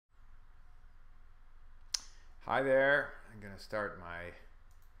Hi there. I'm going to start my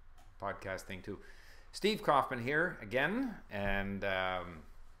podcast thing too. Steve Kaufman here again, and I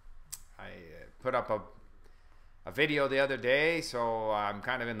put up a video the other day, so I'm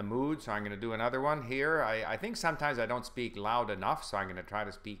kind of in the mood, so I'm going to do another one here. I think sometimes I don't speak loud enough, so I'm going to try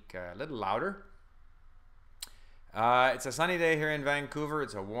to speak a little louder. It's a sunny day here in Vancouver.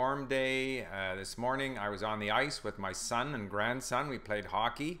 It's a warm day. This morning I was on the ice with my son and grandson. We played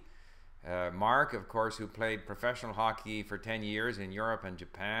hockey. Mark, of course, who played professional hockey for 10 years in Europe and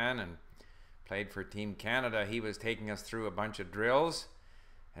Japan and played for Team Canada, he was taking us through a bunch of drills,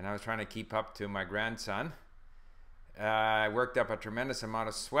 and I was trying to keep up to my grandson. I worked up a tremendous amount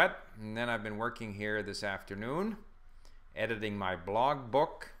of sweat, and then I've been working here this afternoon, editing my blog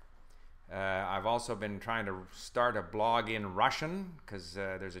book. I've also been trying to start a blog in Russian, because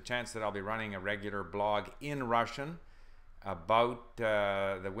there's a chance that I'll be running a regular blog in Russian about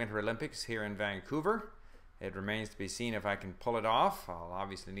the Winter Olympics here in Vancouver. It remains to be seen if I can pull it off. I'll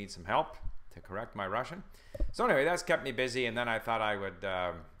obviously need some help to correct my Russian. So anyway, that's kept me busy, and then I thought I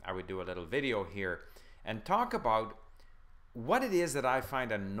would do a little video here and talk about what it is that I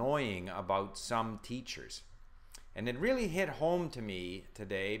find annoying about some teachers. And it really hit home to me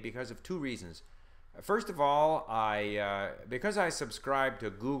today because of two reasons. First of all, because I subscribe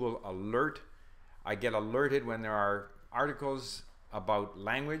to Google Alert, I get alerted when there are articles about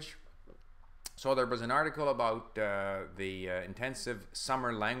language. So there was an article about the intensive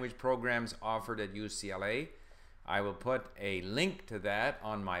summer language programs offered at UCLA. I will put a link to that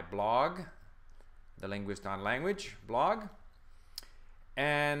on my blog, the Linguist on Language blog.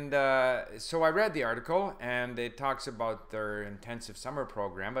 And so I read the article, and it talks about their intensive summer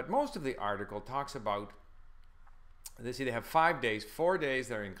program, but most of the article talks about, they have 5 days, 4 days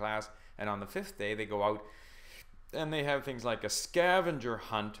they're in class, and on the 5th day they go out and they have things like a scavenger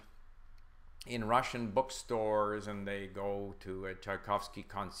hunt in Russian bookstores, and they go to a Tchaikovsky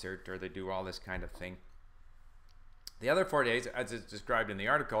concert, or they do all this kind of thing. The other 4 days, as it's described in the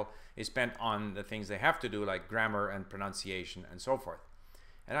article, is spent on the things they have to do, like grammar and pronunciation and so forth.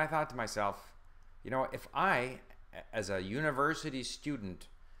 And I thought to myself, you know, if I, as a university student,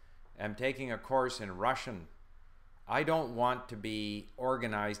 am taking a course in Russian, I don't want to be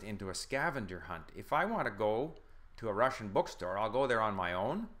organized into a scavenger hunt. If I want to go to a Russian bookstore, I'll go there on my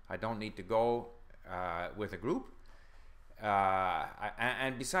own. I don't need to go with a group.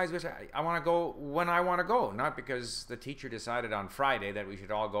 And besides which, I want to go when I want to go, not because the teacher decided on Friday that we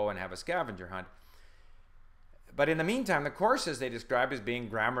should all go and have a scavenger hunt. But in the meantime, the courses they describe as being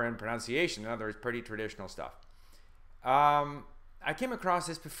grammar and pronunciation, in other words, pretty traditional stuff. I came across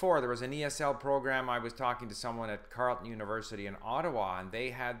this before. There was an ESL program. I was talking to someone at Carleton University in Ottawa, and they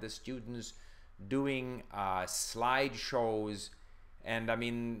had the students doing slideshows, and I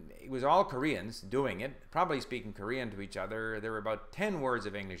mean, it was all Koreans doing it, probably speaking Korean to each other. There were about 10 words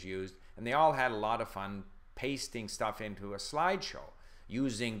of English used, and they all had a lot of fun pasting stuff into a slideshow,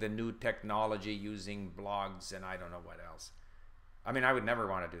 using the new technology, using blogs, and I don't know what else. I mean, I would never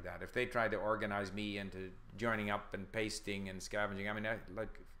want to do that. If they tried to organize me into joining up and pasting and scavenging, I mean,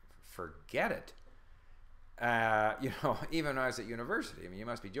 forget it. You know, even when I was at university, I mean, you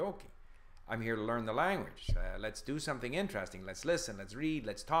must be joking. I'm here to learn the language. Let's do something interesting. Let's listen, let's read,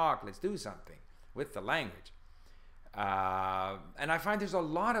 let's talk, let's do something with the language. And I find there's a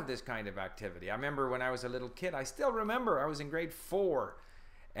lot of this kind of activity. I remember when I was a little kid, I still remember I was in grade 4,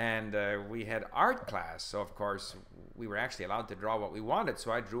 and we had art class. So of course we were actually allowed to draw what we wanted.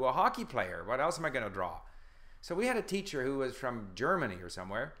 So I drew a hockey player. What else am I going to draw? So we had a teacher who was from Germany or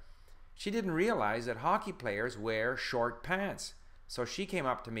somewhere. She didn't realize that hockey players wear short pants. So she came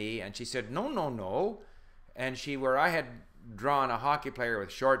up to me and she said, no, no, no. And where I had drawn a hockey player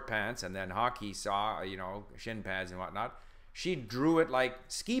with short pants and then hockey you know, shin pads and whatnot, she drew it like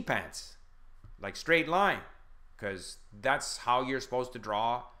ski pants, like straight line, because that's how you're supposed to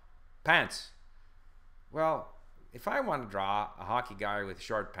draw pants. Well, if I want to draw a hockey guy with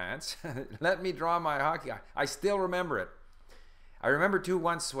short pants, let me draw my hockey guy. I still remember it. I remember too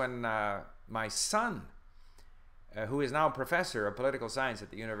once when my son, who is now a professor of political science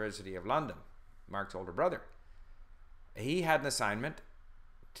at the University of London, Mark's older brother, he had an assignment,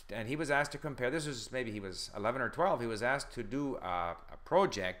 and he was asked to compare, this was maybe he was 11 or 12, he was asked to do a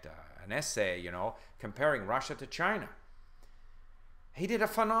project, an essay, you know, comparing Russia to China. He did a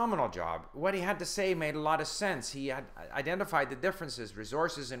phenomenal job. What he had to say made a lot of sense. He had identified the differences,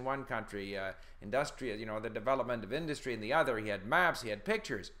 resources in one country, industry, you know, the development of industry in the other. He had maps, he had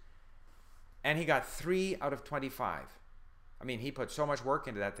pictures. And he got 3 out of 25. I mean, he put so much work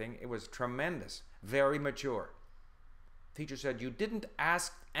into that thing. It was tremendous, very mature. The teacher said, you didn't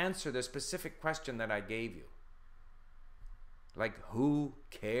answer the specific question that I gave you. Like, who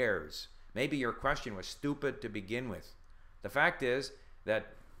cares? Maybe your question was stupid to begin with. The fact is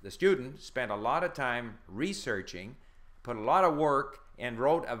that the student spent a lot of time researching, put a lot of work, and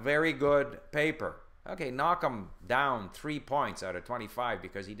wrote a very good paper. Okay, knock him down 3 points out of 25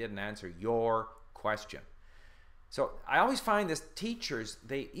 because he didn't answer your question. So I always find this teachers,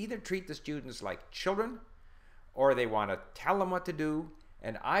 they either treat the students like children or they want to tell them what to do.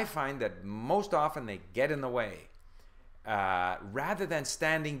 And I find that most often they get in the way. Rather than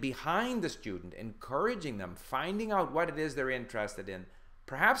standing behind the student, encouraging them, finding out what it is they're interested in,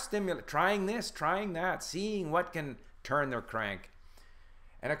 perhaps trying this, trying that, seeing what can turn their crank.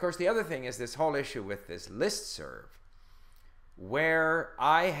 And of course, the other thing is this whole issue with this listserv, where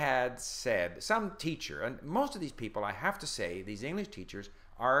I had said, some teacher, and most of these people, I have to say, these English teachers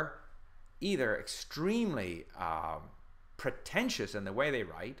are either extremely pretentious in the way they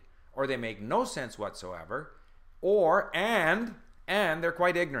write, or they make no sense whatsoever, and they're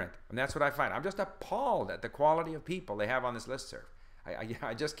quite ignorant. And that's what I find. I'm just appalled at the quality of people they have on this listserv.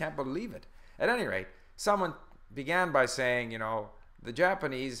 I just can't believe it. At any rate, someone began by saying, you know, the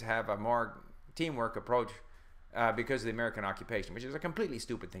Japanese have a more teamwork approach because of the American occupation, which is a completely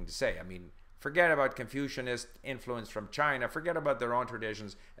stupid thing to say. I mean, forget about Confucianist influence from China. Forget about their own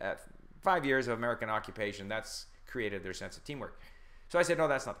traditions. 5 years of American occupation, that's created their sense of teamwork. So I said, no,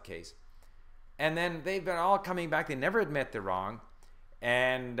 that's not the case. And then they've been all coming back. They never admit they're wrong.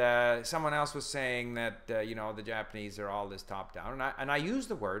 And someone else was saying that, you know, the Japanese are all this top-down. And I used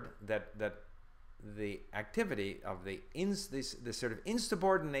the word that the activity of this sort of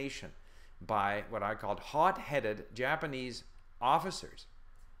insubordination by what I called hot-headed Japanese officers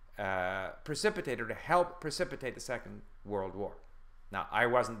precipitated to help precipitate the Second World War. Now, I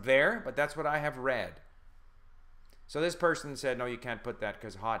wasn't there, but that's what I have read. So this person said, no, you can't put that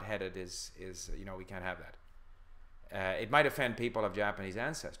because hot-headed is, you know, we can't have that. It might offend people of Japanese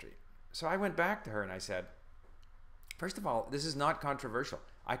ancestry. So I went back to her and I said, first of all, this is not controversial.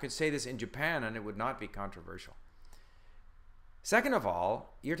 I could say this in Japan and it would not be controversial. Second of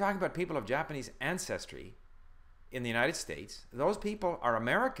all, you're talking about people of Japanese ancestry in the United States. Those people are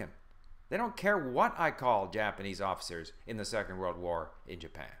American. They don't care what I call Japanese officers in the Second World War in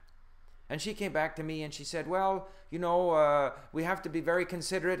Japan. And she came back to me and she said, well, you know, we have to be very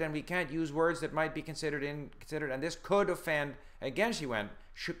considerate and we can't use words that might be considered and this could offend, again she went,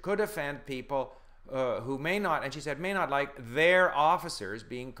 could offend people who may not, and she said, may not like their officers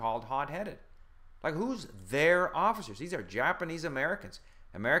being called hot-headed. Like, who's their officers? These are Japanese Americans.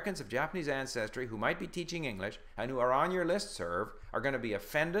 Americans of Japanese ancestry who might be teaching English and who are on your listserv are going to be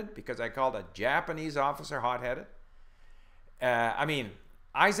offended because I called a Japanese officer hot-headed. I mean,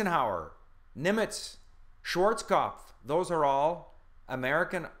 Eisenhower, Nimitz, Schwarzkopf, those are all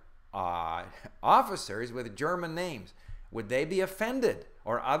American officers with German names. Would they be offended,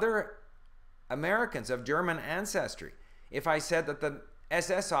 or other Americans of German ancestry, if I said that the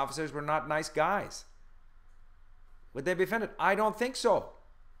SS officers were not nice guys? Would they be offended? I don't think so.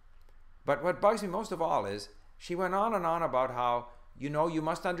 But what bugs me most of all is she went on and on about how, you know, you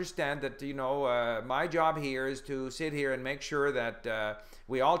must understand that, you know, my job here is to sit here and make sure that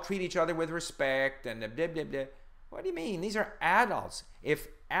we all treat each other with respect and blah, blah, blah. What do you mean? These are adults. If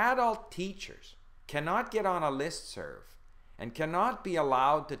adult teachers cannot get on a listserv and cannot be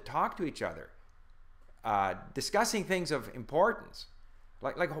allowed to talk to each other, discussing things of importance,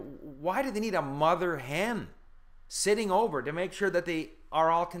 like why do they need a mother hen sitting over to make sure that they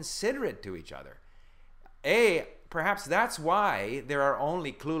are all considerate to each other? Perhaps that's why there are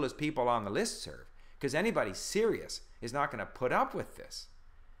only clueless people on the listserv, because anybody serious is not going to put up with this.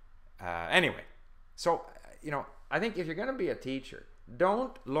 Anyway, so, you know, I think if you're going to be a teacher,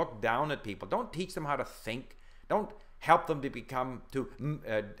 don't look down at people. Don't teach them how to think. Don't help them to become,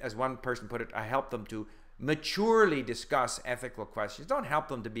 as one person put it, help them to maturely discuss ethical questions. Don't help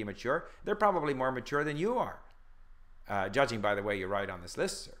them to be mature. They're probably more mature than you are, judging by the way you write on this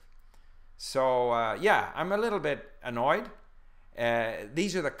listserv. So, yeah, I'm a little bit annoyed.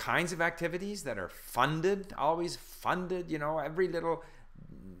 These are the kinds of activities that are funded, always funded, you know, every little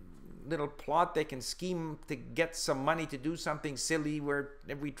plot they can scheme to get some money to do something silly where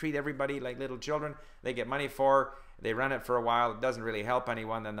we treat everybody like little children. They get money for, they run it for a while, it doesn't really help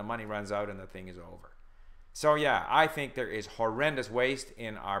anyone, then the money runs out and the thing is over. So yeah, I think there is horrendous waste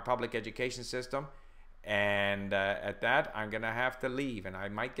in our public education system, and at that I'm gonna have to leave, and I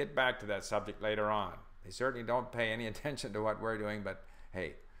might get back to that subject later on. They certainly don't pay any attention to what we're doing, but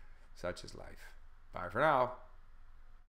hey, such is life. Bye for now.